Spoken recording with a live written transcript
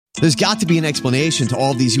There's got to be an explanation to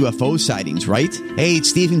all of these UFO sightings, right? Hey,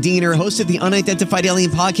 it's Stephen Diener, host of the Unidentified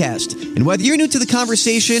Alien Podcast. And whether you're new to the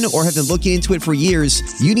conversation or have been looking into it for years,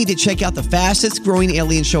 you need to check out the fastest growing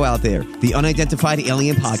alien show out there, the Unidentified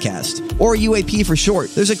Alien Podcast, or UAP for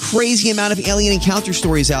short. There's a crazy amount of alien encounter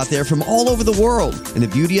stories out there from all over the world. And the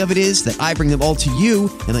beauty of it is that I bring them all to you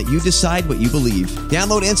and let you decide what you believe.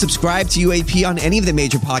 Download and subscribe to UAP on any of the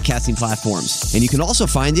major podcasting platforms. And you can also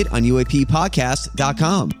find it on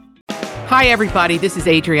UAPpodcast.com. Hi, everybody. This is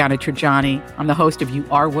Adriana Trajani. I'm the host of You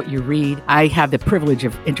Are What You Read. I have the privilege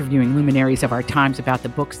of interviewing luminaries of our times about the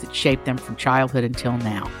books that shaped them from childhood until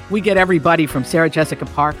now. We get everybody from Sarah Jessica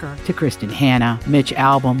Parker to Kristen Hanna, Mitch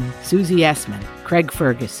Albom, Susie Essman, Craig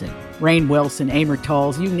Ferguson, Rainn Wilson, Amor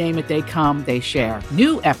Tolls, you name it, they come, they share.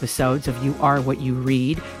 New episodes of You Are What You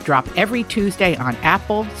Read drop every Tuesday on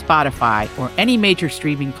Apple, Spotify, or any major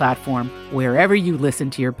streaming platform wherever you listen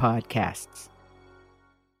to your podcasts.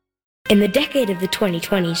 In the decade of the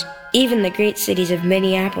 2020s, even the great cities of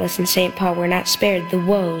Minneapolis and St. Paul were not spared the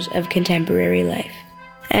woes of contemporary life.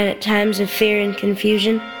 And at times of fear and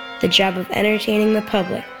confusion, the job of entertaining the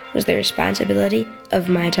public was the responsibility of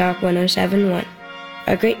My Talk 1071,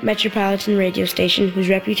 a great metropolitan radio station whose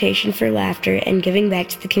reputation for laughter and giving back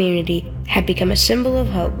to the community had become a symbol of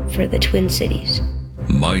hope for the Twin Cities.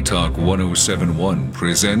 My Talk 1071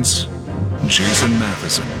 presents Jason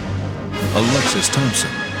Matheson, Alexis Thompson,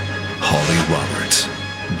 Holly Roberts.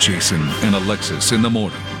 Jason and Alexis in the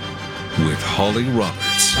morning with Holly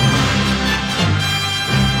Roberts.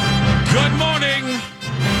 Good morning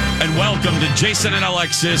and welcome to Jason and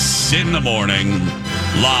Alexis in the morning,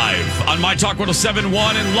 live on My Talk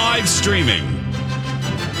 1071 and live streaming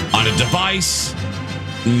on a device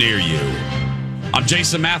near you. I'm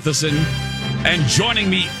Jason Matheson, and joining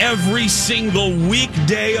me every single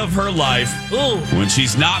weekday of her life, when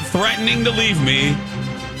she's not threatening to leave me,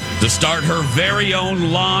 to start her very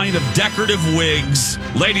own line of decorative wigs.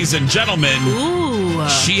 Ladies and gentlemen,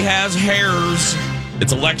 she has hairs.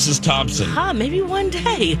 It's Alexis Thompson. Maybe one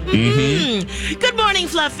day. Mm-hmm. Good morning,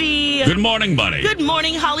 Fluffy. Good morning, Bunny. Good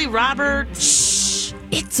morning, Holly Roberts. Shh,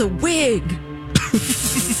 it's a wig.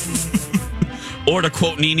 Or to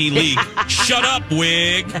quote Nene Leakes, shut up,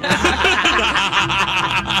 wig.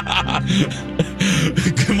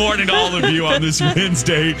 Good morning to all of you on this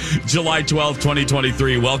Wednesday, July 12th,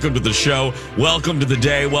 2023. Welcome to the show. Welcome to the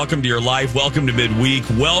day. Welcome to your life. Welcome to midweek.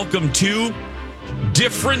 Welcome to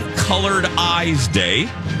Different Colored Eyes Day.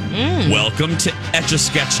 Welcome to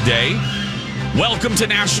Etch-a-Sketch Day. Welcome to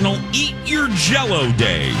National Eat Your Jell-O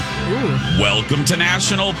Day. Welcome to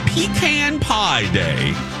National Pecan Pie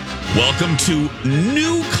Day. Welcome to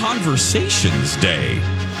New Conversations Day.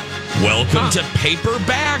 Welcome to Paper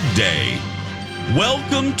Bag Day.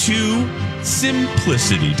 Welcome to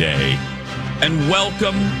Simplicity Day. And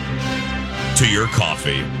welcome to your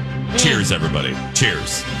coffee. Cheers, everybody.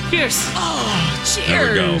 Cheers. Cheers. Oh, cheers. There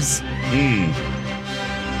we go.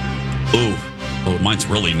 Oh, mine's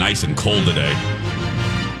really nice and cold today.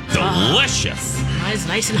 Delicious. Mine's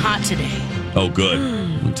nice and hot today. Oh, good.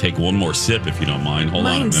 I'm going to take one more sip if you don't mind. Hold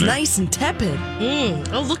on a minute. Mine's nice and tepid.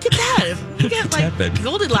 Oh, look at that. We got like Tepid.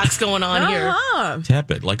 Goldilocks going on here.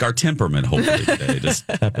 Tepid, like our temperament, hopefully, today. Just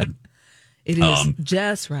tepid. It is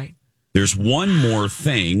just right. There's one more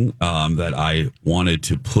thing that I wanted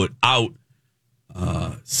to put out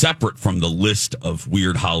separate from the list of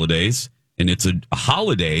weird holidays. And it's a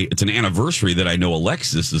holiday. It's an anniversary that I know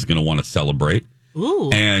Alexis is going to want to celebrate. Ooh.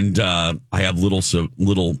 And I have little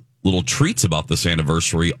treats about this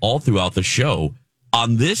anniversary all throughout the show.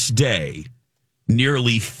 On this day,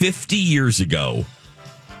 nearly 50 years ago,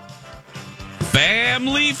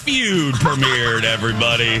 Family Feud premiered,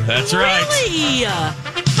 everybody. That's right. Really?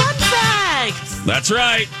 Fun fact. That's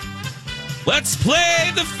right. Let's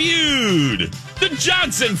play the feud. The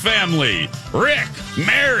Johnson family. Rick,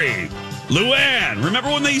 Mary, Luann. Remember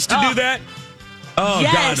when they used to do that? Oh,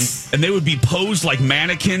 yes. God. And they would be posed like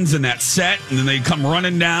mannequins in that set, and then they'd come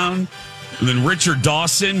running down. And then Richard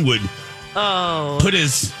Dawson would put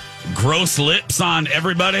his gross lips on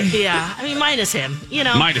everybody. Yeah, I mean, minus him,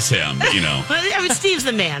 Minus him, I mean, Steve's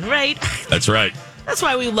the man, right? That's right. That's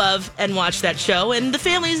why we love and watch that show. And the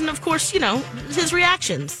families, and of course, his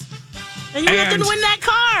reactions. And you have to win that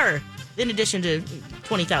car, in addition to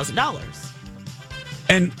 $20,000.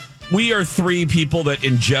 And we are three people that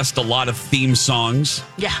ingest a lot of theme songs.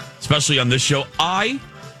 Yeah. Especially on this show. I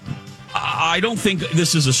don't think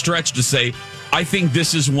this is a stretch to say, I think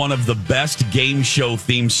this is one of the best game show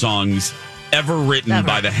theme songs ever written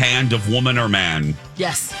by the hand of woman or man.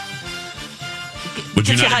 Yes. Would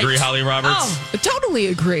you not agree, Holly Roberts? Oh, I totally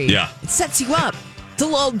agree. Yeah. It sets you up. It's a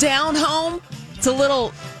little down home. It's a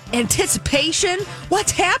little anticipation.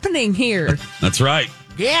 What's happening here? That's right.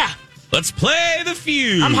 Yeah. Let's play the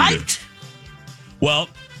feud. I'm hyped. Well,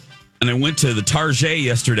 and I went to the Target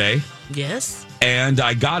yesterday. Yes. And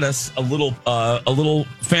I got us a little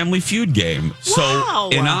Family Feud game. Wow. So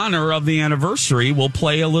in honor of the anniversary, we'll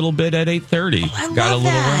play a little bit at 8:30. I got love a little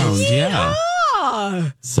that. round, yeah.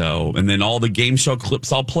 Yeah. So, and then all the game show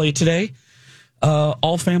clips I'll play today,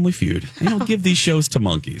 all Family Feud. You don't give these shows to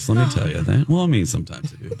monkeys, let me tell you that. Well, I mean,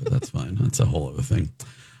 sometimes I do, but that's fine. That's a whole other thing.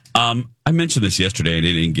 I mentioned this yesterday and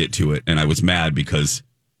I didn't get to it, and I was mad because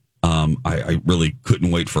I really couldn't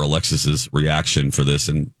wait for Alexis's reaction for this,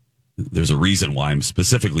 and there's a reason why I'm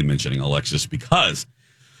specifically mentioning Alexis, because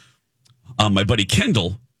my buddy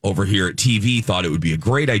Kendall over here at TV thought it would be a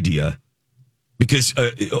great idea because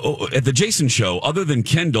at the Jason show, other than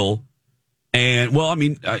Kendall and,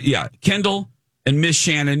 Kendall and Miss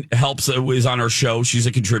Shannon is on our show. She's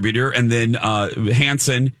a contributor. And then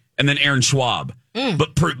Hanson and then Aaron Schwab.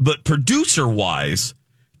 But producer wise,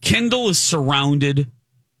 Kendall is surrounded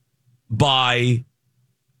by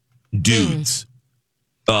dudes.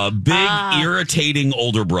 Big, irritating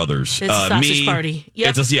older brothers. It's sausage party.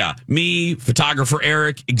 Yep. Me, photographer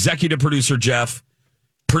Eric, executive producer Jeff,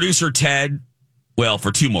 producer Ted. Well,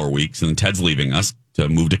 for 2 more weeks, and then Ted's leaving us to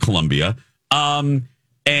move to Columbia. And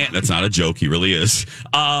that's not a joke; he really is.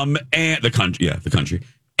 And the country.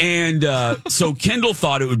 And so Kendall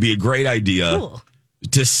thought it would be a great idea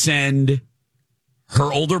to send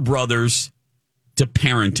her older brothers to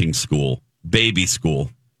parenting school, baby school.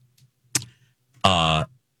 So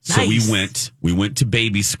Nice. we went to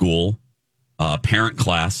baby school, parent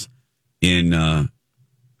class in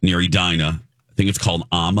near Edina. I think it's called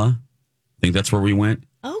AMA. I think that's where we went.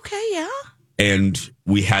 Okay, yeah. And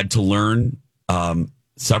we had to learn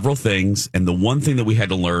several things. And the one thing that we had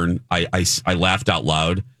to learn, I laughed out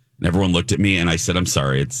loud, and everyone looked at me, and I said, "I'm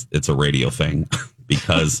sorry, it's a radio thing,"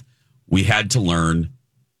 because we had to learn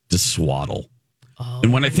to swaddle. Oh.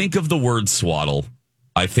 And when I think of the word swaddle,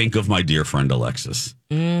 I think of my dear friend Alexis.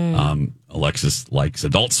 Alexis likes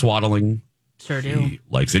adult swaddling. Sure do. She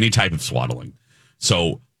likes any type of swaddling.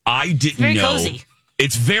 So I didn't very know. Cozy.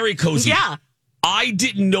 It's very cozy. Yeah. I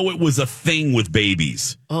didn't know it was a thing with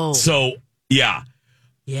babies. Oh. So, yeah.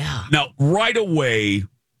 Yeah. Now, right away,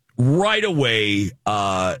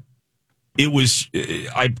 it was,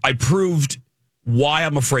 I proved why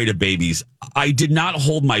I'm afraid of babies. I did not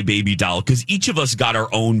hold my baby doll because each of us got our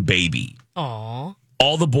own baby. Aw.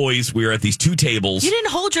 All the boys, we were at these 2 tables. You didn't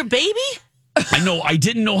hold your baby? I know. I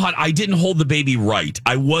didn't hold the baby right.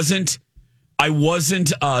 I wasn't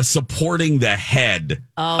supporting the head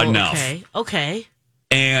enough. Okay.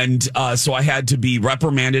 And so I had to be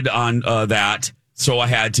reprimanded on that. So I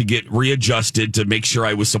had to get readjusted to make sure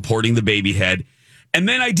I was supporting the baby head. And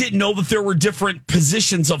then I didn't know that there were different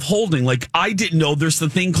positions of holding. Like, I didn't know there's the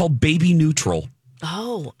thing called baby neutral.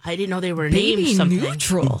 Oh, I didn't know they were Baby named something.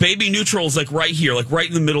 neutral. Baby neutral is like right here, like right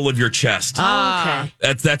in the middle of your chest. Oh,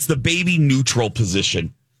 okay. That's the baby neutral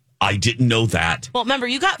position. I didn't know that. Well, remember,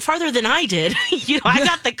 you got farther than I did. I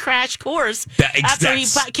got the crash course after he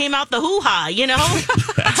came out the hoo-ha,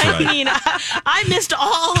 That's right. I mean, I missed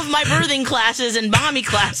all of my birthing classes and mommy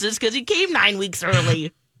classes because he came 9 weeks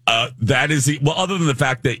early. That is other than the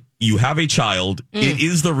fact that you have a child, it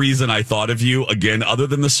is the reason I thought of you again, other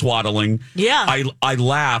than the swaddling. Yeah. I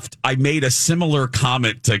laughed. I made a similar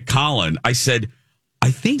comment to Colin. I said,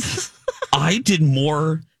 I think I did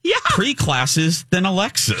more pre-classes than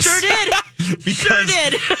Alexis. Sure did. Because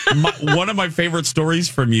one of my favorite stories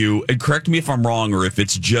from you, and correct me if I'm wrong or if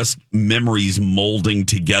it's just memories molding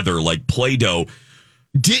together like Play-Doh.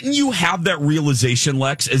 Didn't you have that realization,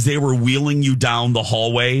 Lex, as they were wheeling you down the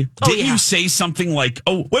hallway? Didn't you say something like,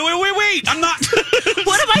 "Oh, wait, I'm not."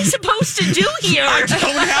 What am I supposed to do here? I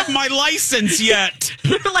don't have my license yet.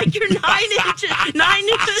 Like, you're 9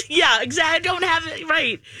 inches. Yeah, exactly. I don't have it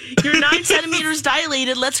right. You're 9 centimeters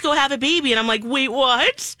dilated. Let's go have a baby. And I'm like, wait,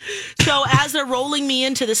 what? So as they're rolling me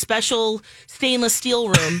into the special stainless steel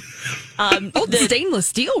room. The stainless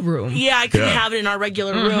steel room. Yeah, I couldn't have it in our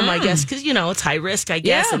regular room, I guess, because, it's high risk, I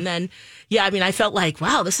guess. Yeah. And then, I felt like,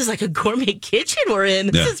 wow, this is like a gourmet kitchen we're in.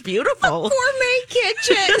 This is beautiful. Gourmet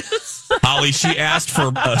kitchen. Holly, she asked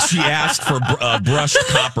for brushed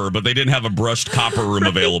copper, but they didn't have a brushed copper room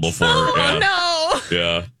available for her. Oh, no.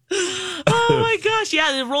 Yeah. Oh, my gosh.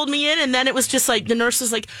 Yeah, they rolled me in, and then it was just like, the nurse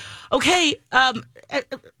was like, okay,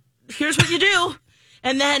 here's what you do.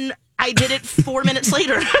 And then I did it 4 minutes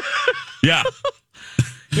later. Yeah.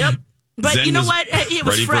 Yep. But Zen you know was what? It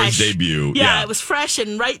was ready fresh. for his debut. Yeah, it was fresh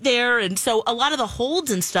and right there. And so a lot of the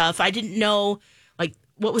holds and stuff, I didn't know, like,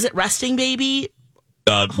 what was it? Resting baby?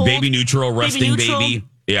 Baby neutral, resting baby.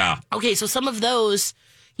 Yeah. Okay, so some of those,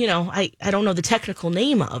 I don't know the technical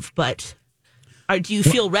name of, but do you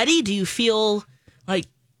feel ready? Do you feel like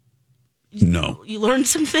no? You learned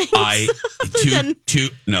some things?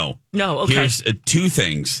 No. No, okay. Here's two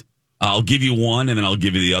things. I'll give you one, and then I'll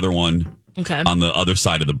give you the other one on the other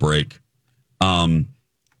side of the break. The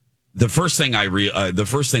first thing the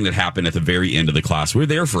first thing that happened at the very end of the class, we were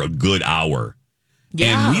there for a good hour.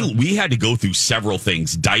 Yeah. And we had to go through several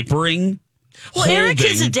things. Diapering. Well, Eric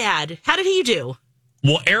is a dad. How did he do?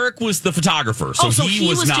 Well, Eric was the photographer. So, he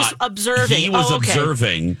was not just observing. He was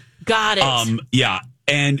observing. Got it. Yeah.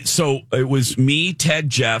 And so it was me, Ted,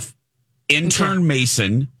 Jeff, intern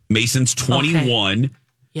Mason. Mason's 21. Okay.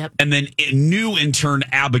 Yep. And then new intern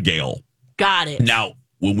Abigail. Got it. Now,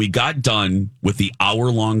 when we got done with the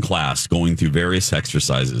hour-long class going through various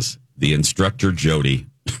exercises, the instructor, Jody,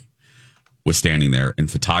 was standing there, and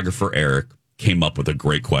photographer Eric came up with a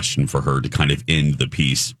great question for her to kind of end the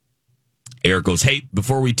piece. Eric goes, hey,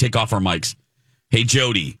 before we take off our mics, hey,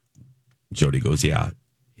 Jody. Jody goes, yeah.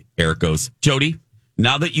 Eric goes, Jody,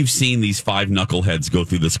 now that you've seen these 5 knuckleheads go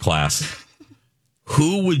through this class,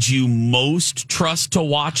 who would you most trust to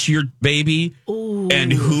watch your baby? Ooh.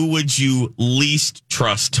 And who would you least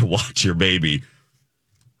trust to watch your baby?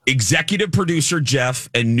 Executive producer Jeff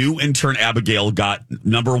and new intern Abigail got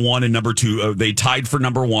number 1 and number 2. They tied for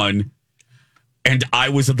number 1. And I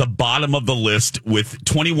was at the bottom of the list with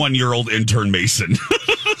 21-year-old intern Mason.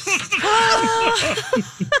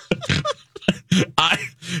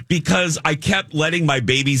 Because I kept letting my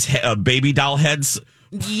baby doll heads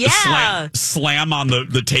slam on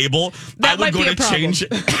the table. That I would go to change.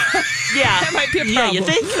 That might be a problem. Yeah, you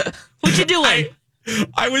think? What you doing?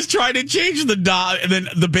 I was trying to change the doll, and then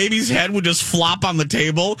the baby's head would just flop on the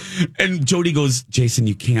table. And Jody goes, Jason,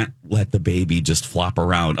 you can't let the baby just flop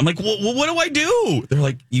around. I'm like, well, what do I do? They're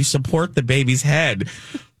like, you support the baby's head.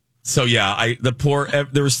 So yeah,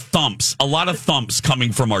 there was thumps, a lot of thumps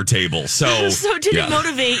coming from our table. So did it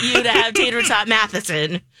motivate you to have Tater Tot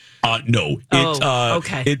Matheson? No.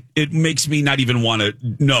 Okay. It makes me not even want to.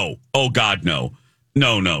 No. Oh God, no.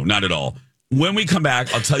 No, not at all. When we come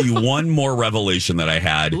back, I'll tell you one more revelation that I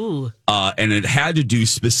had. Ooh. And it had to do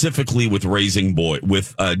specifically with raising boy,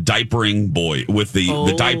 with diapering boy, with the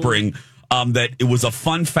diapering. That it was a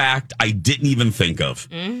fun fact I didn't even think of.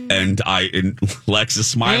 And Lex is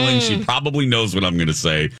smiling. She probably knows what I'm going to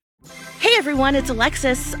say. Hey everyone, it's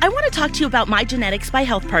Alexis. I want to talk to you about My Genetics by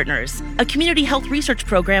Health Partners, a community health research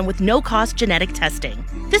program with no-cost genetic testing.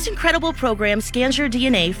 This incredible program scans your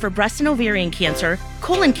DNA for breast and ovarian cancer,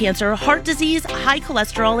 colon cancer, heart disease, high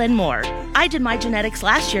cholesterol, and more. I did My Genetics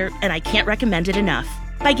last year, and I can't recommend it enough.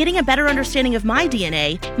 By getting a better understanding of my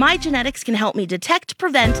DNA, My Genetics can help me detect,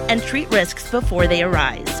 prevent, and treat risks before they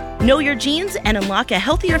arise. Know your genes and unlock a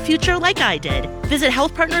healthier future like I did. Visit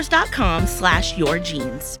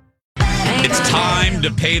healthpartners.com/yourgenes. It's time to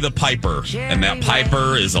pay the piper, and that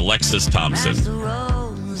piper is Alexis Thompson.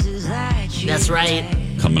 That's right.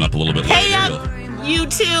 Coming up a little bit Pay later. up, you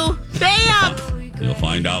two. Pay up. You'll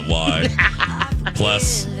find out why.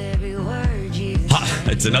 Plus,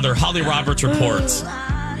 it's another Holly Roberts Reports.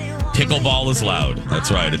 Pickleball is loud. That's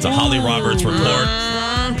right. It's a Holly Roberts report.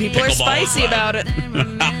 People are spicy about it.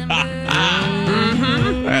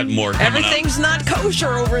 I had more coming Everything's up. not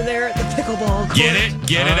kosher over there at the pickleball court. Get it,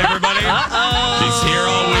 everybody? She's here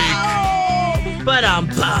all week. But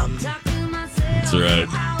bum. That's right.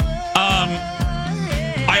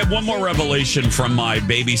 I have one more revelation from my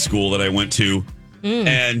baby school that I went to,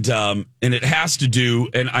 and it has to do,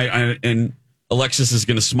 and Alexis is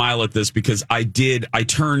going to smile at this because I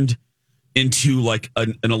turned into like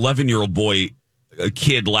an 11-year-old boy, a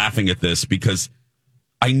kid laughing at this because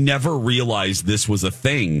I never realized this was a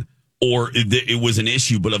thing or it was an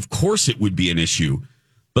issue, but of course it would be an issue.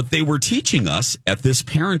 But they were teaching us at this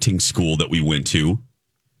parenting school that we went to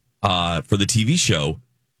for the TV show.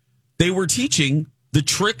 They were teaching the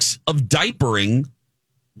tricks of diapering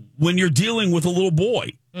when you're dealing with a little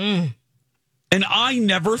boy. And I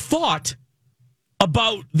never thought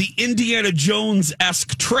about the Indiana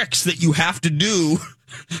Jones-esque tricks that you have to do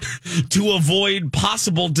to avoid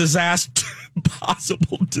possible disaster.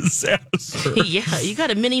 Yeah, you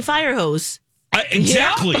got a mini fire hose.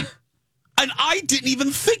 Exactly. Yeah. And I didn't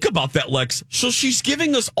even think about that, Lex. So she's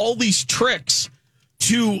giving us all these tricks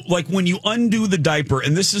to, like, when you undo the diaper,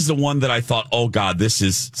 and this is the one that I thought, oh, God, this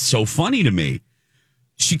is so funny to me.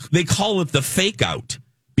 They call it the fake out,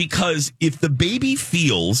 because if the baby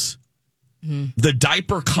feels the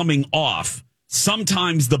diaper coming off,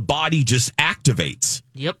 sometimes the body just activates.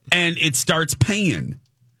 Yep. And it starts paying.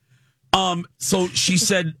 So she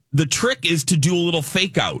said the trick is to do a little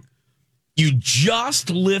fake out. you just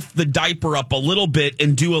lift the diaper up a little bit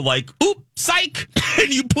and do a oop, psych,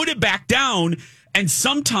 and you put it back down. And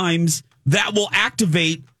sometimes that will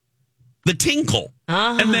activate the tinkle.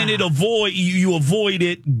 And then you avoid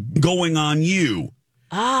it going on you.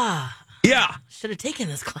 Yeah. Should have taken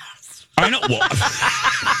this class. I know. Well,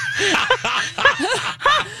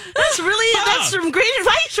 that's some great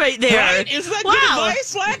advice right there. Right? Isn't that good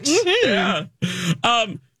advice, Lex? Mm-hmm. Yeah.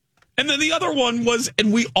 And then the other one was,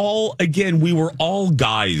 and we were all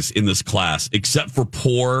guys in this class, except for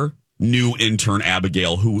poor new intern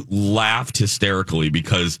Abigail, who laughed hysterically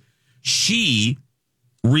because she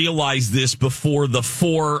realized this before the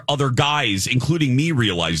 4 other guys, including me,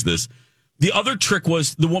 realized this. The other trick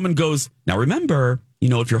was the woman goes, now remember,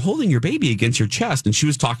 if you're holding your baby against your chest, and she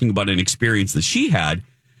was talking about an experience that she had,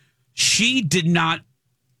 she did not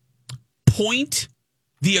point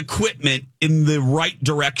the equipment in the right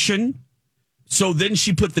direction. So then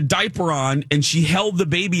she put the diaper on and she held the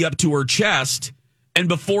baby up to her chest. And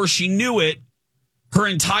before she knew it, her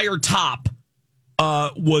entire top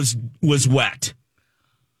was wet.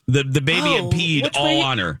 The baby had peed all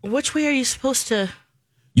on her. Which way are you supposed to?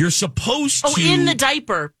 You're supposed to. in the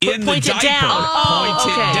diaper. Point it down. Point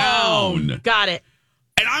it down. Got it.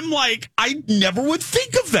 And I'm like, I never would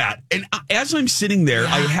think of that. And as I'm sitting there,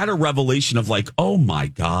 I had a revelation of oh my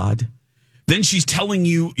God. Then she's telling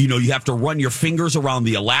you, you have to run your fingers around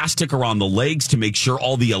the elastic around the legs to make sure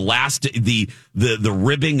all the elastic, the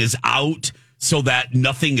ribbing is out so that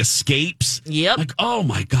nothing escapes. Yep. Oh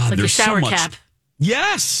my God. Like there's a shower so much. cap.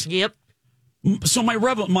 Yes. Yep. So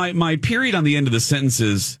my period on the end of the sentence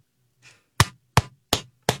is,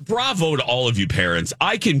 bravo to all of you parents.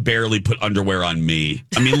 I can barely put underwear on me.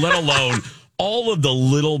 I mean, let alone all of the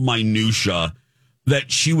little minutia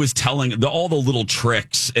that she was telling, all the little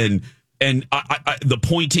tricks and I, the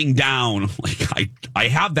pointing down. I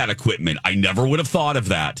have that equipment. I never would have thought of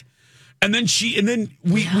that. And then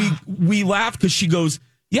we laughed because she goes,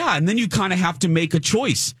 yeah. And then you kind of have to make a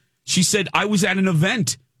choice. She said, I was at an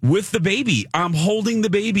event with the baby. I'm holding the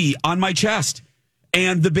baby on my chest.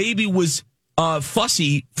 And the baby was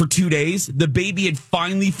fussy for 2 days. The baby had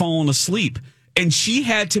finally fallen asleep. And she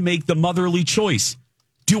had to make the motherly choice.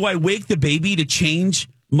 Do I wake the baby to change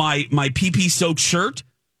my pee-pee soaked shirt?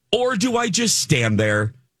 Or do I just stand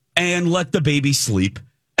there and let the baby sleep?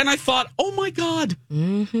 And I thought, oh my God,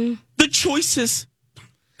 the choices.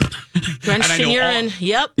 Drenched in urine.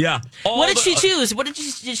 Yep. Yeah. What did she choose? What did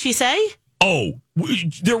she say? Oh,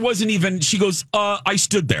 there wasn't even, she goes, I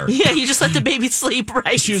stood there. Yeah, you just let the baby sleep,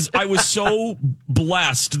 right? I was so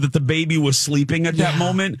blessed that the baby was sleeping at that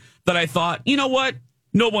moment that I thought, you know what?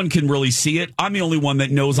 No one can really see it. I'm the only one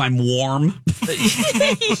that knows I'm warm.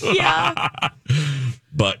 Yeah.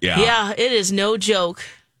 But yeah. Yeah, it is no joke.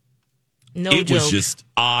 It was just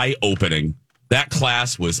eye-opening. That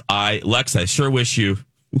class was Lex, I sure wish you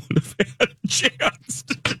would have had a chance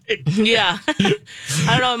today. Yeah. I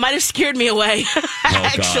don't know. It might have scared me away,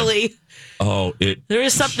 actually. God. There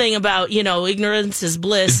is something about, ignorance is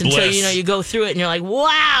bliss until, you go through it and you're like,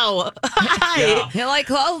 wow. Yeah. You're like,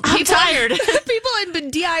 well, I'm tired. People have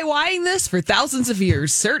been DIYing this for thousands of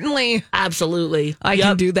years. Certainly. Absolutely. I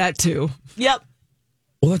can do that too. Yep.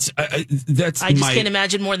 Well, that's I just can't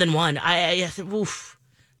imagine more than one. Oof.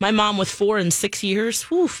 My mom was 4 and 6 years.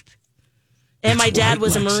 Oof. And my dad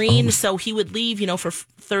was a Marine, so he would leave, for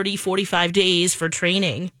 30, 45 days for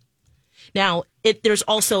training. Now, there's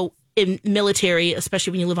also in military,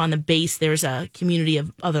 especially when you live on the base, there's a community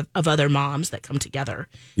of other moms that come together.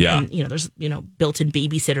 Yeah. And, there's, built-in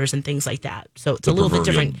babysitters and things like that. So it's a little bit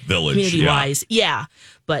different village, community-wise. Yeah.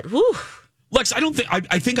 But, whew. Lex,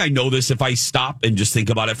 I think I know this. If I stop and just think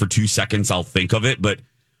about it for 2 seconds, I'll think of it. But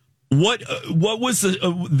what was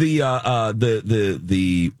the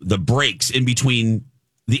breaks in between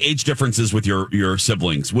the age differences with your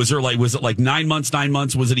siblings? Was it like 9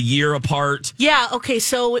 months? Was it a year apart? Yeah. Okay.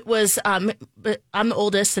 So it was. I'm the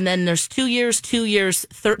oldest, and then there's 2 years,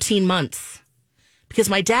 13 months, because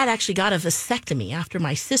my dad actually got a vasectomy after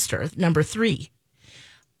my sister, number 3,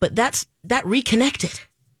 but that reconnected.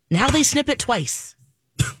 Now they snip it twice.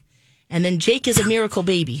 And then Jake is a miracle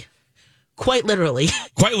baby. Quite literally.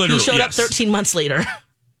 Quite literally. He showed up 13 months later.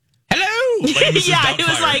 Hello. Like yeah, he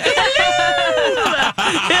was like,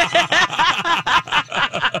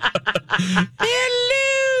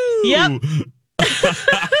 hello. Yep.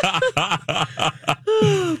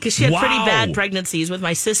 Because she had pretty bad pregnancies with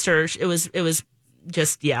my sister. It was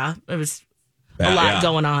just, it was a lot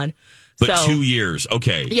going on. But 2 years,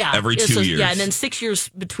 okay. Yeah. Every 2 years. Yeah, and then 6 years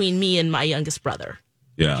between me and my youngest brother.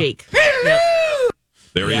 Yeah. Jake. Yep.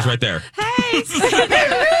 There he is right there. Hey.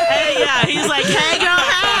 Hey, yeah. He's like, hey, girl,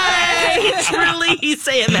 hey. Right? Truly, he's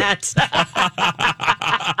saying that.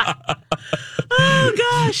 Oh,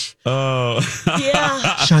 gosh. Oh. Yeah.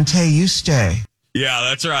 Shantae, you stay. Yeah,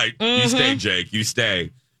 that's right. You stay, Jake. You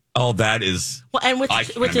stay. Oh, that is. Well, and with I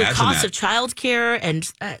the imagine cost that. of childcare and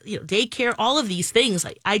daycare, all of these things,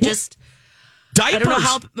 I just Diapers. I don't know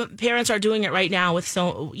how parents are doing it right now with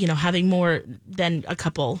having more than a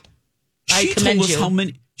couple. I commend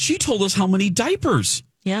you. She told us how many diapers.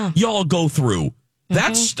 Yeah. Y'all go through.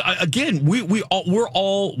 That's again. We're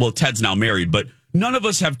all well. Ted's now married, but none of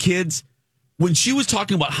us have kids. When she was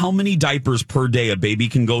talking about how many diapers per day a baby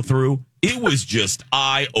can go through, it was just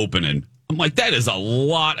eye opening. I'm like, that is a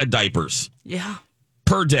lot of diapers. Yeah.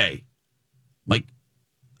 Per day. Like,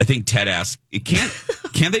 I think Ted asked,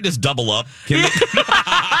 can't they just double up? Can't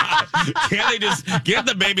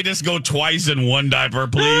the baby just go twice in one diaper,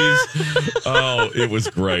 please? Oh, it was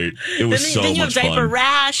great. It was so much fun. Then you have diaper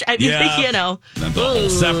rash. I mean, That's a whole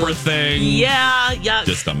separate thing. Yeah.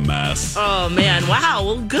 Just a mess. Oh, man. Wow.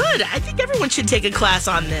 Well, good. I think everyone should take a class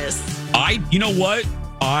on this. You know what?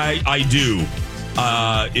 I do.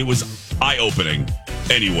 It was eye-opening.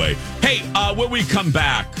 Anyway. Hey, when we come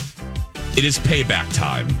back, it is payback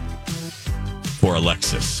time for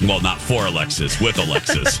Alexis. Well, not for Alexis, with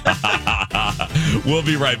Alexis. We'll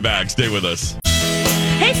be right back. Stay with us.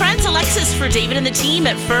 Hey, friends. Alexis for David and the team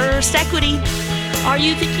at First Equity. Are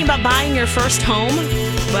you thinking about buying your first home?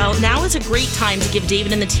 Well, now is a great time to give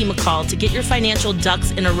David and the team a call to get your financial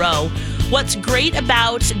ducks in a row. What's great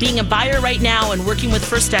about being a buyer right now and working with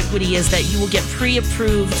First Equity is that you will get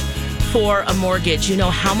pre-approved for a mortgage. You know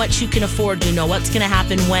how much you can afford. You know what's going to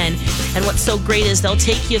happen when. And what's so great is they'll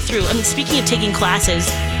take you through. I mean, speaking of taking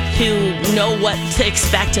classes to know what to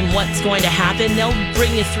expect and what's going to happen, they'll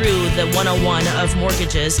bring you through the 101 of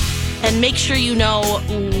mortgages and make sure you know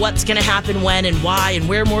what's going to happen when and why and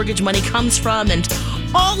where mortgage money comes from and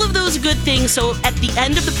all of those good things. So at the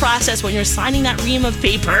end of the process, when you're signing that ream of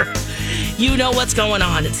paper, you know what's going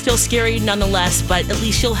on. It's still scary nonetheless, but at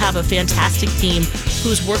least you'll have a fantastic team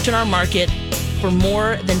who's worked in our market for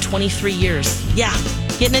more than 23 years. Yeah,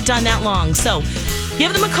 getting it done that long. So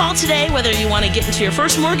give them a call today, whether you want to get into your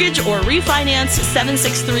first mortgage or refinance,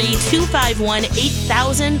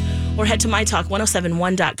 763-251-8000, or head to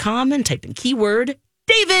mytalk1071.com and type in keyword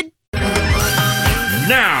David.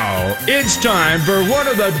 Now, it's time for one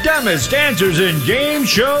of the dumbest answers in game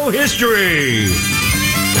show history.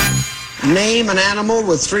 Name an animal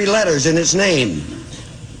with 3 letters in its name.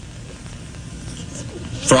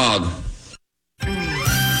 Frog.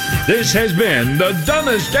 This has been the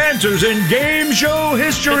dumbest answers in game show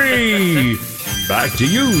history. Back to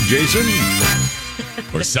you, Jason.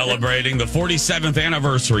 We're celebrating the 47th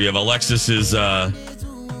anniversary of Alexis's,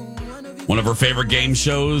 one of her favorite game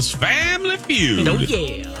shows, Family Feud. Oh,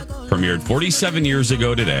 yeah. Premiered 47 years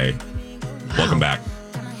ago today. Wow. Welcome back.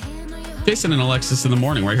 Jason and Alexis in the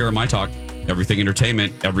morning, right here on My Talk. Everything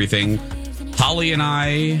entertainment, everything. Holly and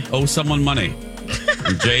I owe someone money.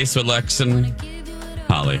 Jace, Alex, and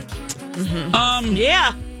Holly. Mm-hmm.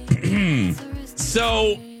 Yeah.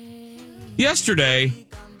 So, yesterday,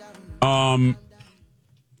 how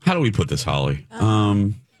do we put this, Holly?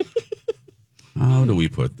 How do we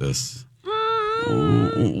put this?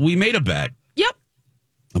 We made a bet. Yep.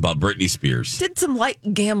 About Britney Spears. Did some light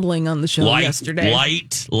gambling on the show yesterday.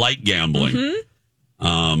 Light gambling.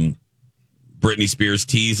 Mm-hmm. Britney Spears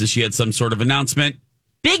teased that she had some sort of announcement.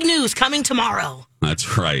 Big news coming tomorrow.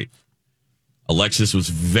 That's right. Alexis was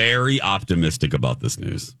very optimistic about this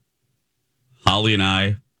news. Holly and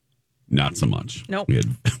I, not so much. Nope.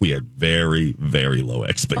 We had very, very low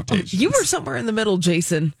expectations. You were somewhere in the middle,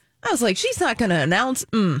 Jason. I was like, she's not going to announce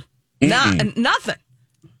nothing.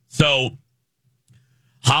 So,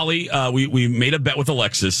 Holly, we made a bet with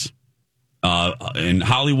Alexis. And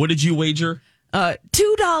Holly, what did you wager?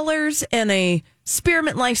 $2 and a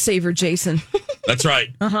spearmint lifesaver, Jason. That's right.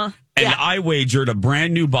 Uh-huh. And I wagered a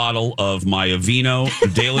brand new bottle of my Aveeno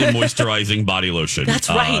Daily Moisturizing Body Lotion. That's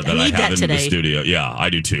right. That I need have that in today. the studio. Yeah, I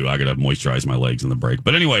do too. I got to moisturize my legs in the break.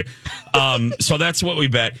 But anyway, so that's what we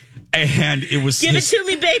bet. And it was... Give it to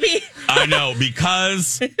me, baby. I know,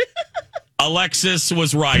 because Alexis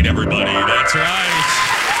was right, everybody. That's right.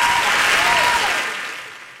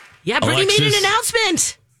 Yeah, Brittany made an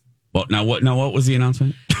announcement. Well, now what was the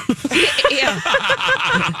announcement? Yeah.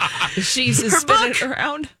 She's spinning it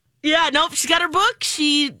around. Yeah, nope. She's got her book.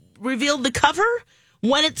 She revealed the cover,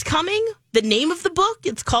 when it's coming, the name of the book.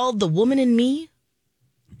 It's called The Woman in Me.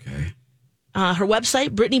 Okay. Her website,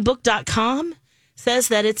 BritneyBook.com, says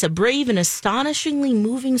that it's a brave and astonishingly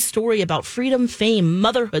moving story about freedom, fame,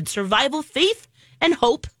 motherhood, survival, faith, and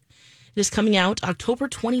hope. It is coming out October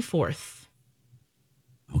 24th.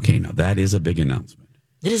 Okay, now that is a big announcement.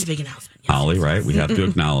 It is a big announcement. Yes. Holly, right? We have to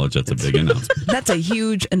acknowledge that's a big announcement. That's a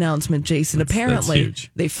huge announcement, Jason. Apparently,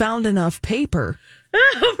 they found enough paper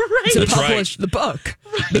to publish the book.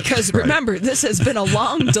 Because remember, this has been a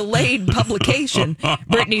long delayed publication,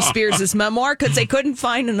 Britney Spears' memoir, because they couldn't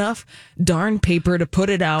find enough darn paper to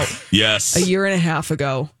put it out a year and a half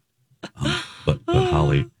ago. But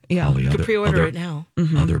Holly, Holly, you can pre-order it now.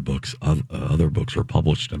 Other books were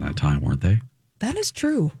published in that time, weren't they? That is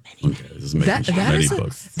true. Okay, this is making many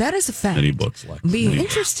books. That is a fact. Many books. Be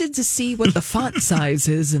interested to see what the font size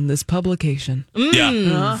is in this publication.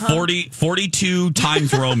 Yeah, 42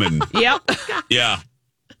 times Roman. Yep. Yeah.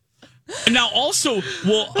 And now also,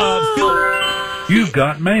 Phil, you've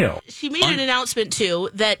got mail. She made an announcement too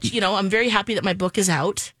that I'm very happy that my book is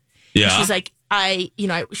out. Yeah. And she's like,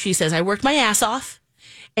 she says I worked my ass off,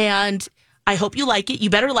 and I hope you like it. You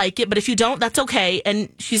better like it, but if you don't, that's okay.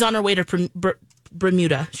 And she's on her way to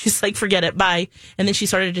Bermuda. She's like, forget it, bye. And then she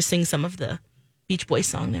started to sing some of the Beach Boys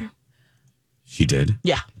song there. She did?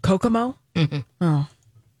 Yeah. Kokomo? Mm-hmm. Oh.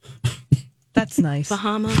 That's nice.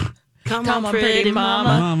 Bahama. Come on, pretty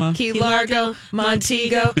mama. Key Largo,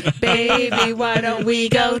 Montego. Baby, why don't we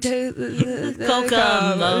go to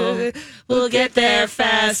Kokomo? We'll get there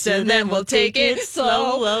fast and then we'll take it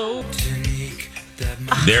slow.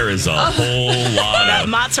 There is a whole lot that of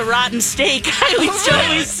mozzarella steak. I would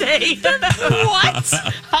always say, what?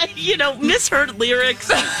 I misheard lyrics.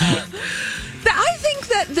 I think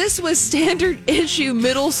that this was standard issue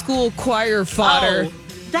middle school choir fodder. Oh,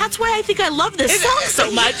 that's why I think I love this song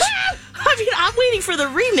so much. I mean, I'm waiting for the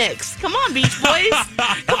remix. Come on, Beach Boys.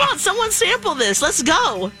 Come on, someone sample this. Let's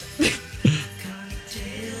go.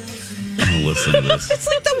 Listen to this. It's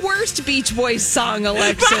like the worst Beach Boys song,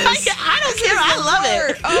 Alexis. I don't care. I love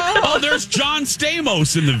it. Oh, there's John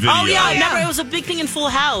Stamos in the video. Oh, yeah. Remember, it was a big thing in Full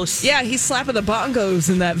House. Yeah, he's slapping the bongos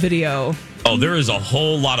in that video. Oh, there is a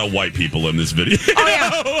whole lot of white people in this video. Oh,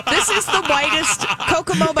 yeah. This is the whitest.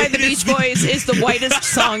 Kokomo by the Beach Boys is the whitest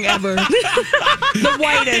song ever. The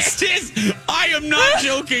whitest. I am not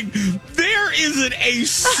joking. There isn't a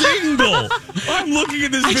single. I'm looking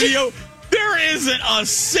at this video. There isn't a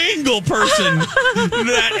single person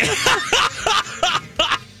that.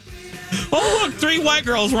 Oh, look, 3 white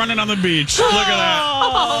girls running on the beach. Look at that.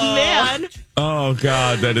 Oh, man. Oh,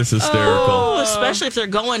 God, that is hysterical. Oh, especially if they're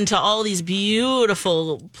going to all these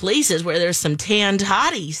beautiful places where there's some tanned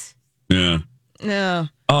hotties. Yeah. Yeah.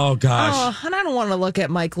 Oh, gosh. Oh, and I don't want to look at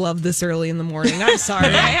Mike Love this early in the morning. I'm sorry.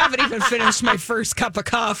 I haven't even finished my first cup of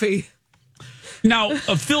coffee. Now,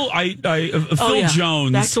 Phil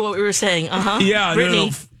Jones. Back to what we were saying. Yeah,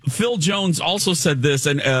 Britney. Phil Jones also said this,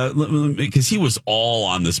 and because he was all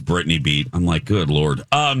on this Britney beat. I'm like, good Lord.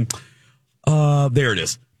 There it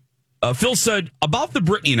is. Phil said, about the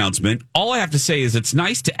Britney announcement, all I have to say is it's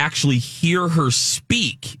nice to actually hear her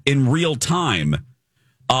speak in real time.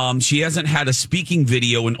 She hasn't had a speaking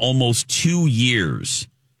video in almost 2 years.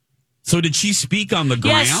 So did she speak on the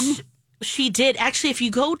gram? Yes, she did. Actually, if you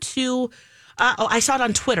go to... I saw it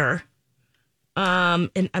on Twitter,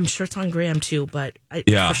 and I'm sure it's on Gram too, but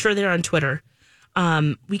for sure they're on Twitter.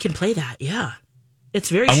 We can play that. Yeah, it's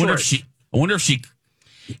very short. I wonder if she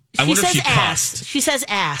says ass. cussed. She says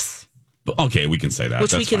ass. Okay, we can say that.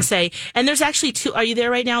 Which we can say. And there's actually 2. Are you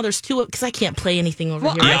there right now? There's 2 because I can't play anything over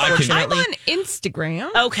here. I'm on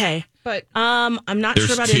Instagram. Okay. But I'm not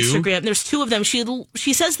sure about 2? Instagram. There's 2 of them.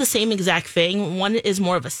 She says the same exact thing. One is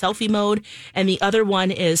more of a selfie mode, and the other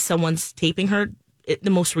one is someone's taping her.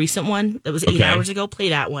 The most recent one that was 8 hours ago. Play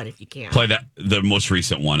that one if you can. Play that the most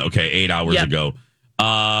recent one. Okay, 8 hours ago.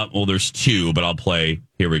 Well, there's 2, but I'll play.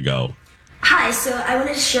 Here we go. Hi. So I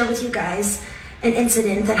wanted to share with you guys an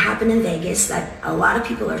incident that happened in Vegas that a lot of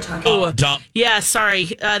people are talking about. Yeah, sorry.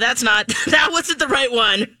 That wasn't the right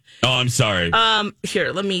one. Oh, I'm sorry.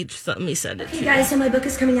 Here, let me send it to you. Hey guys, so my book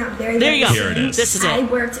is coming out very, there you very go. soon. Here it is. This is it. I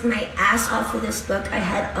worked my ass off for this book. I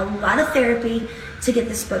had a lot of therapy to get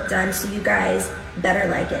this book done, so you guys better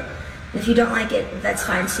like it. And if you don't like it, that's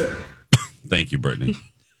fine too. Thank you, Brittany.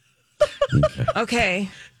 Okay.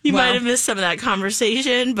 You might have missed some of that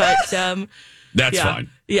conversation, but that's fine.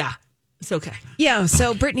 Yeah. It's okay. Yeah,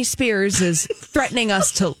 so Britney Spears is threatening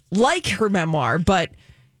us to like her memoir, but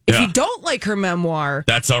if you don't like her memoir,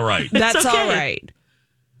 that's all right. That's okay. all right.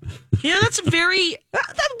 Yeah, that's very...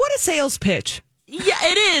 what a sales pitch. Yeah,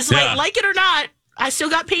 it is. Yeah. Like it or not, I still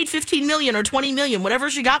got paid $15 million or $20 million,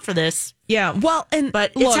 whatever she got for this. Yeah, well,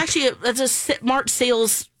 but look, it's actually a smart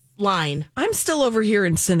sales line. I'm still over here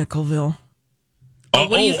in Cynicalville.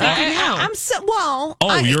 What are you thinking now?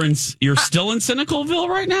 You're still in Cynicalville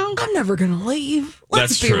right now? I'm never going to leave.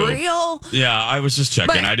 Let's That's be true. real. Yeah, I was just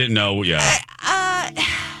checking. But, I didn't know. Yeah.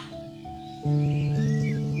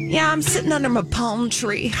 Yeah, I'm sitting under my palm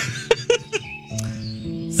tree.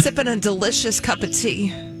 Sipping a delicious cup of tea.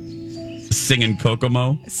 Singing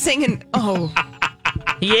Kokomo? Singing,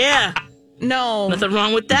 Yeah. No. Nothing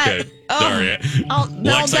wrong with that. Okay. Sorry.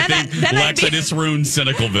 Lex, I just ruined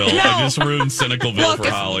Cynicalville. No. I just ruined Cynicalville for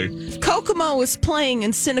Holly. If Kokomo is playing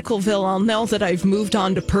in Cynicalville, I'll know that I've moved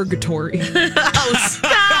on to purgatory. Oh,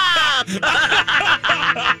 stop!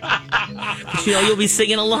 You'll be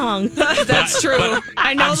singing along. That's true.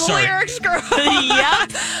 I know the sorry. lyrics, girl. Yep.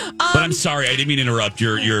 But I'm sorry, I didn't mean to interrupt.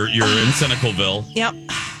 You're in Cynicalville. Yep.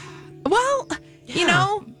 Well, you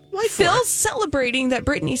know, Phil's celebrating that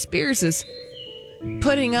Britney Spears is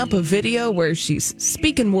putting up a video where she's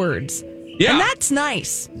speaking words. Yeah. And that's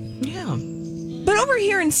nice. Yeah. But over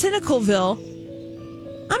here in Cynicalville,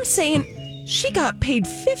 I'm saying she got paid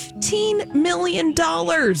 $15 million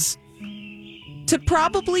to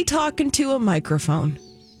probably talk into a microphone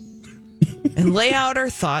and lay out her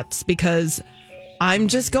thoughts, because I'm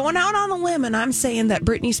just going out on a limb and I'm saying that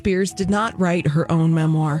Britney Spears did not write her own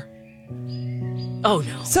memoir. Oh,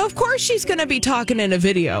 no. So, of course, she's going to be talking in a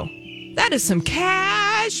video. That is some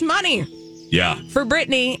cash money. Yeah. For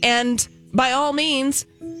Britney. And by all means,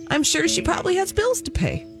 I'm sure she probably has bills to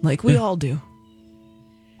pay, like we all do.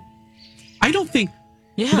 I don't think.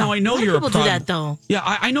 Yeah. Now, I know you're a people proud. do that, though. Yeah,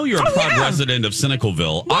 I know you're a proud resident of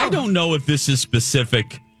Cynicalville. I don't know if this is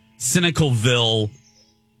specific Cynicalville,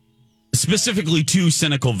 specifically to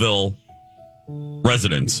Cynicalville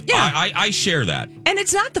residents. Yeah. I share that. And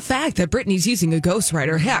it's not the fact that Britney's using a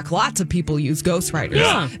ghostwriter. Heck, lots of people use ghostwriters.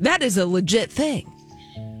 Yeah. That is a legit thing.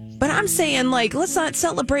 But I'm saying, like, let's not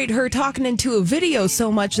celebrate her talking into a video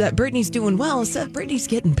so much that Britney's doing well. Instead, Britney's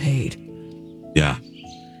getting paid. Yeah.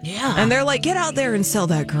 Yeah. And they're like, get out there and sell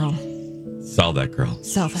that girl. Sell that girl.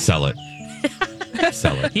 Sell that. Sell it.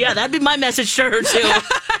 Sell it. Yeah, that'd be my message to her, too.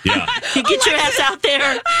 Yeah. You get your ass out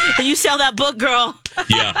there and you sell that book, girl.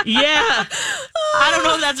 Yeah. Yeah. I don't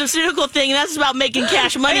know if that's a cynical thing. That's about making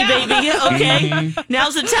cash money, baby. Okay?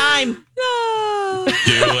 Now's the time. No. Do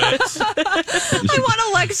it. I want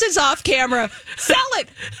Alexis off camera. Sell it.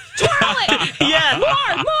 Twirl it. Yeah.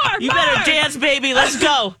 More. You better dance, baby. Let's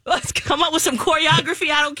go. Come up with some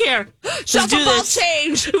choreography. I don't care. Just do Shuffle ball this.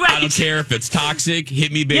 change. Right. I don't care if it's toxic.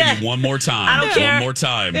 Hit me, baby, Yeah. one more time. I don't care. One more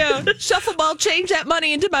time. Yeah. Shuffle ball change that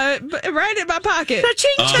money into right in my pocket.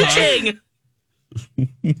 Cha-ching, cha-ching.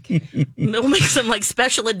 We'll make some like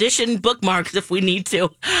special edition bookmarks if we need to.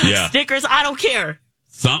 Yeah. Stickers. I don't care.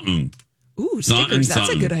 Something. Ooh, Something, stickers. That's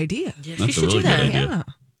something. a good idea. Yeah, That's you a should really do that. good idea.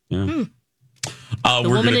 Yeah. Yeah. The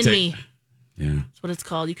we're Woman gonna in take. Me. Yeah. That's what it's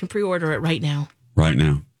called. You can pre-order it right now. Right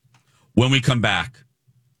now. When we come back,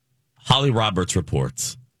 Holly Roberts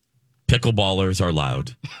reports pickleballers are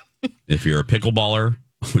loud. If you're a pickleballer,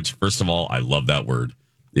 which first of all, I love that word.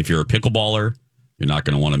 If you're a pickleballer, you're not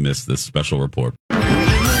going to want to miss this special report.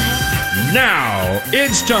 Now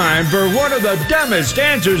it's time for one of the dumbest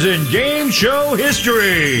answers in game show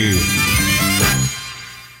history.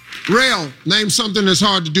 Rail, name something that's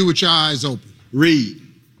hard to do with your eyes open. Read.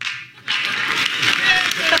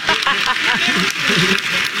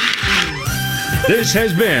 This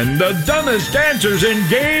has been the dumbest answers in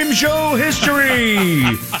game show history.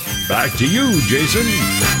 Back to you, Jason.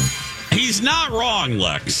 He's not wrong,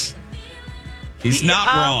 Lex. He's not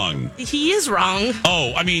wrong. He is wrong.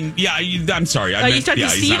 Oh, I mean, yeah, I'm sorry. Are you talking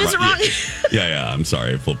Steve he's is not wrong? Yeah, I'm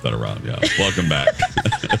sorry. I flipped that around. Yeah. Welcome back.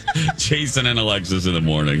 Jason and Alexis in the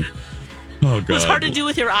morning. Oh, God. It's hard to do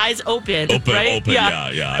with your eyes open. Open, right?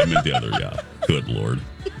 yeah. I meant the other, yeah. Good Lord.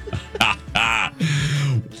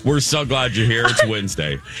 We're so glad you're here. It's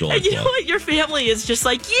Wednesday, July 12th. And you know what? Your family is just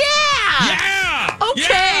like, yeah! Okay.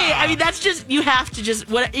 Yeah! I mean, that's just, you have to just,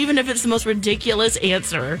 even if it's the most ridiculous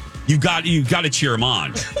answer. You got to cheer them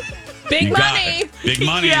on. Big money. Big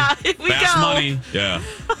money. Yeah, here we Fast go. money. Yeah.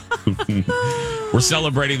 We're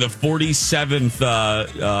celebrating the 47th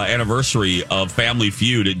anniversary of Family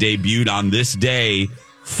Feud. It debuted on this day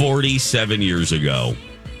 47 years ago.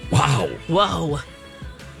 Wow. Whoa.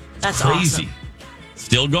 That's crazy. awesome.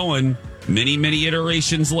 Still going. Many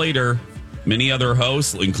iterations later. Many other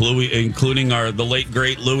hosts, including the late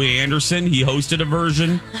great Louis Anderson. He hosted a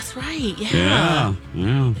version. That's right. Yeah.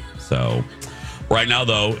 Yeah. So right now,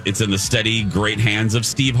 though, it's in the steady, great hands of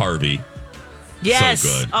Steve Harvey. Yes.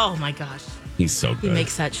 So good. Oh my gosh. He's so good. He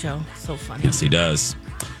makes that show so funny. Yes, he does.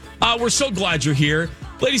 We're so glad you're here.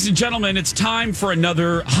 Ladies and gentlemen, it's time for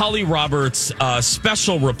another Holly Roberts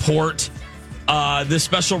special report. This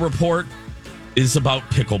special report is about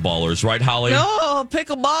pickleballers, right, Holly? No,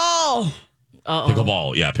 pickleball. Uh-oh.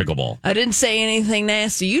 Pickleball, yeah, pickleball. I didn't say anything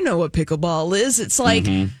nasty. You know what pickleball is. It's like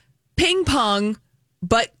ping pong,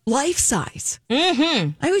 but life size.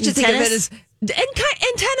 Mm-hmm. I would just think of it as, and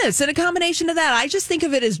tennis, and a combination of that. I just think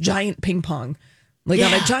of it as giant ping pong. Like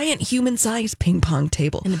on a giant human-sized ping pong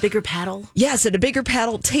table. And a bigger paddle? Yes, and a bigger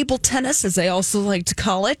paddle. Table tennis, as they also like to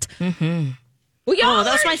call it. Mm-hmm. Well,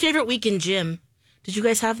 that was my favorite week in gym. Did you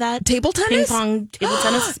guys have that? Table tennis? Ping pong table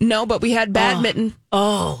tennis? No, but we had badminton.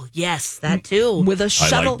 Oh, yes, that too. With a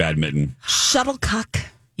shuttle. I like badminton. Shuttlecock.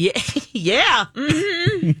 Yeah. Yeah.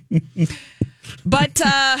 Mm-hmm. But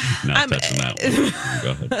not touching that one.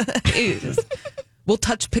 Go ahead. We'll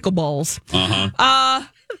touch pickleballs.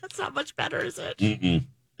 That's not much better, is it? Mm-mm.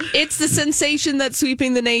 It's the sensation that's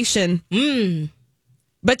sweeping the nation.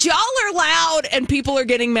 But y'all are loud and people are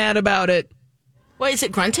getting mad about it. Wait, is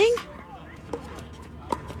it grunting?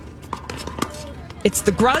 It's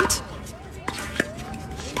the grunt.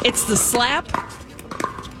 It's the slap.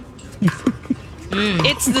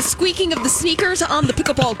 It's the squeaking of the sneakers on the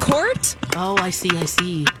pickleball court. Oh, I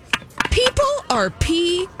see. People are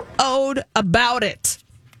P.O.'d about it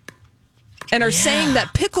and are saying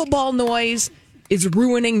that pickleball noise is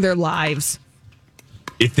ruining their lives.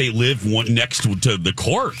 If they live next to the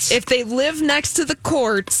courts. If they live next to the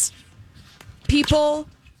courts, people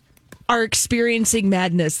are experiencing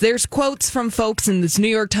madness. There's quotes from folks in this New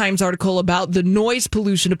York Times article about the noise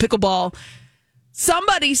pollution of pickleball.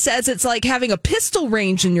 Somebody says it's like having a pistol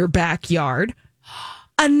range in your backyard.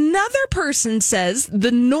 Another person says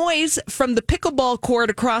the noise from the pickleball court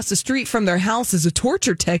across the street from their house is a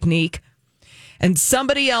torture technique. And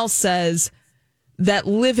somebody else says that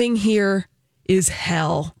living here is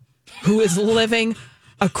hell. Who is living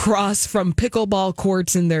across from pickleball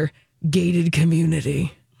courts in their gated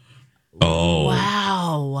community. Oh.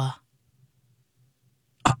 Wow.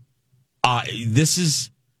 This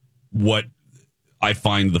is what I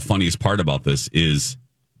find the funniest part about this is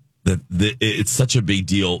that it's such a big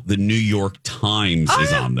deal. The New York Times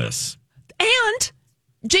is on this. And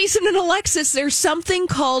Jason and Alexis, there's something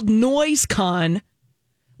called NoiseCon,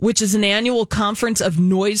 which is an annual conference of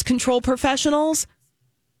noise control professionals.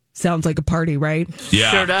 Sounds like a party, right?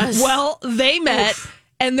 Yeah. Sure does. Well, they met,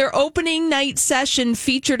 and their opening night session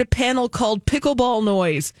featured a panel called Pickleball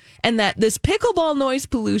Noise, and that this pickleball noise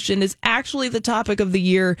pollution is actually the topic of the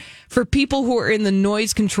year for people who are in the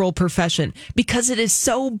noise control profession because it is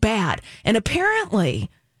so bad. And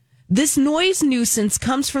apparently, this noise nuisance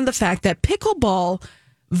comes from the fact that pickleball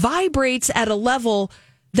vibrates at a level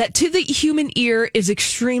that to the human ear is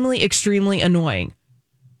extremely, extremely annoying.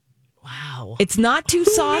 Wow. It's not too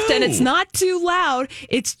soft and it's not too loud.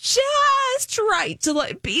 It's just right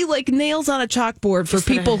to be like nails on a chalkboard for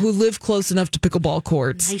people who live close enough to pickleball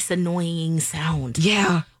courts. Nice, annoying sound.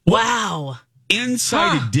 Yeah. Wow.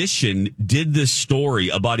 Inside Edition did this story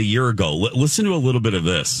about a year ago. Listen to a little bit of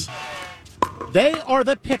this. They are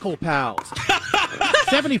the Pickle Pals.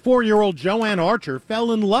 74-year-old Joanne Archer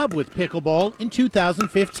fell in love with pickleball in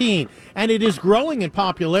 2015, and it is growing in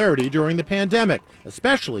popularity during the pandemic,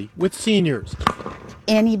 especially with seniors.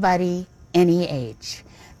 Anybody, any age.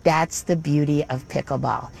 That's the beauty of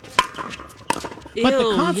pickleball. But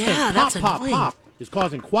the constant pop is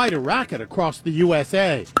causing quite a racket across the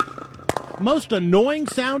USA. Most annoying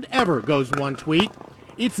sound ever, goes one tweet.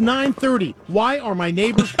 It's 9:30. Why are my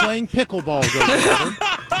neighbors playing pickleball?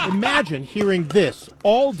 Imagine hearing this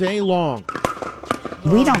all day long.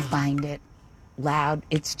 We don't find it loud.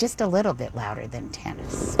 It's just a little bit louder than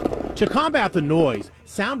tennis. To combat the noise,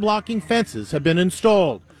 sound-blocking fences have been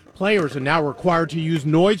installed. Players are now required to use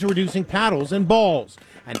noise-reducing paddles and balls,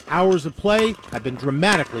 and hours of play have been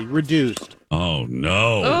dramatically reduced. Oh,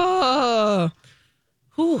 no.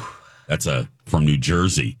 That's from New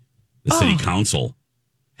Jersey. The city council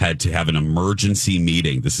had to have an emergency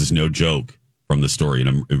meeting. This is no joke from the story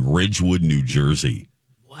in Ridgewood, New Jersey.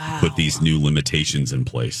 Wow. Put these new limitations in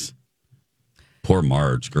place. Poor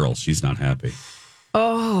Marge, girl, she's not happy.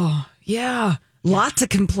 Oh, yeah. Lots of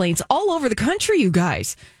complaints all over the country, you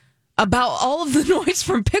guys, about all of the noise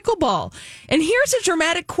from pickleball. And here's a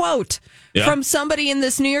dramatic quote from somebody in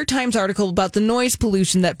this New York Times article about the noise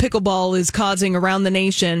pollution that pickleball is causing around the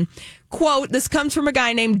nation. Quote, this comes from a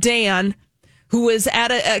guy named Dan, who was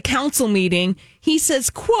at a council meeting. He says,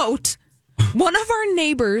 quote, one of our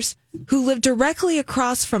neighbors who lived directly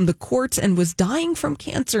across from the courts and was dying from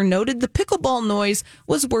cancer noted the pickleball noise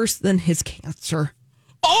was worse than his cancer.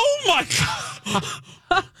 Oh, my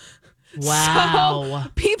God. Wow. So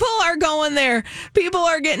people are going there. People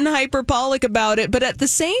are getting hyperbolic about it. But at the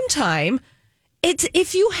same time, it's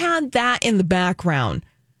if you had that in the background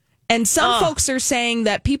And some folks are saying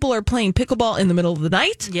that people are playing pickleball in the middle of the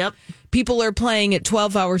night. Yep. People are playing it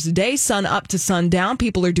 12 hours a day, sun up to sundown.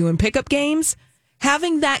 People are doing pickup games.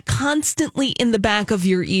 Having that constantly in the back of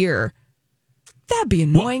your ear, that'd be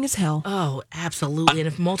annoying as hell. Oh, absolutely. And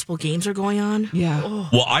if multiple games are going on. Yeah. Oh.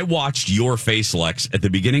 Well, I watched your face, Lex, at the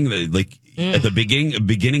beginning, at the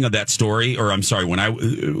beginning of that story, or I'm sorry, when I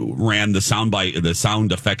ran the sound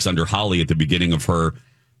effects under Holly at the beginning of her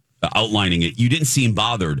outlining it, you didn't seem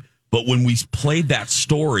bothered. But when we played that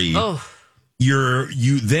story,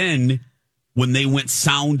 you then, when they went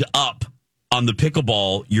sound up on the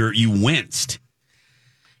pickleball, you winced.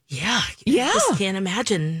 Yeah. I just can't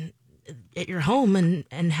imagine at your home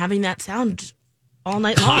and having that sound all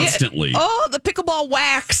night long. Constantly. Oh, the pickleball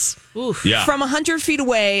wax. Oof. Yeah. From 100 feet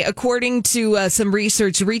away, according to some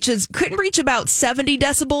research, couldn't reach about 70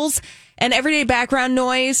 decibels, and everyday background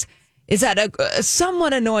noise is at a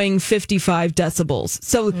somewhat annoying 55 decibels.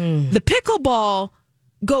 So the pickleball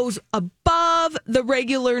goes above the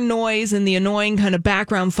regular noise and the annoying kind of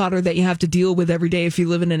background fodder that you have to deal with every day if you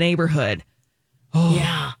live in a neighborhood. Oh.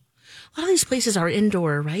 Yeah. A lot of these places are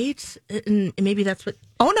indoor, right? And maybe that's what.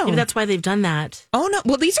 Oh, no. Maybe that's why they've done that. Oh, no.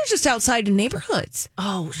 Well, these are just outside in neighborhoods.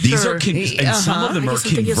 Oh, sure. These are, and some of them are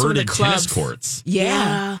converted tennis courts.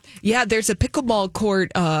 Yeah. There's a pickleball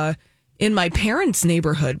court in my parents'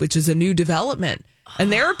 neighborhood, which is a new development.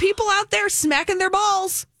 And there are people out there smacking their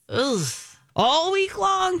balls all week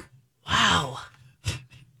long. Wow.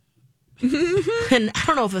 And I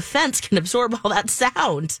don't know if a fence can absorb all that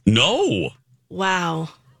sound. No. Wow.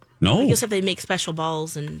 No. I guess if they make special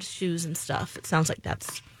balls and shoes and stuff, it sounds like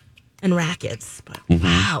that's... And rackets. But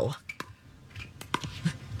wow.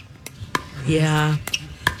 Yeah.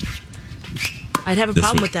 I'd have a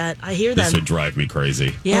problem with that. I hear that. This would drive me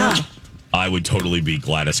crazy. Yeah. I would totally be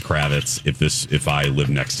Gladys Kravitz if I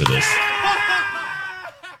lived next to this.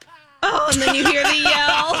 Oh, and then you hear the yell.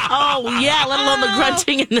 Oh, yeah, let alone the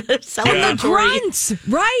grunting and the celebratory. The grunts,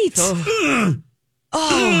 right.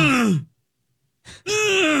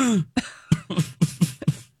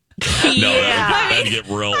 That'd get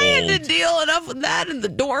real old. I had to deal enough with that in the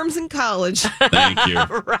dorms in college. Thank you.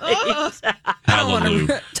 Right.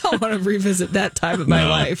 Hallelujah. Don't want to revisit that time of my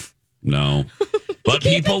life. No. But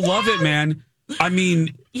people love it, man. I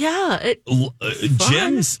mean, yeah,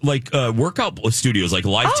 gyms like workout studios like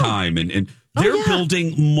Lifetime and they're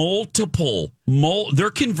building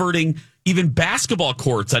they're converting even basketball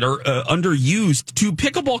courts that are underused to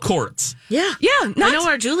pickleball courts. Yeah. I know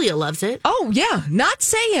our Julia loves it. Oh, yeah. Not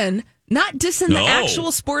dissing the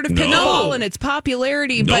actual sport of pickleball and its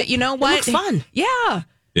popularity, but you know what? It looks fun. Yeah.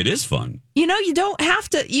 It is fun. You know, you don't have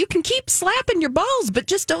to, you can keep slapping your balls, but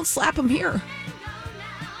just don't slap them here.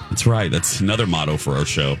 That's right. That's another motto for our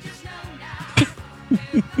show.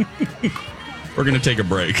 We're going to take a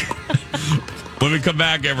break. When we come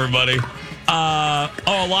back, everybody. A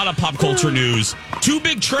lot of pop culture news. 2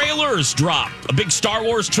 big trailers drop. A big Star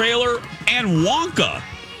Wars trailer and Wonka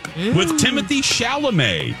with Timothy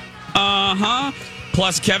Chalamet.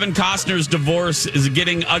 Plus, Kevin Costner's divorce is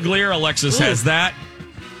getting uglier. Alexis has that.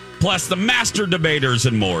 Plus, the Master Debaters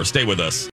and more. Stay with us.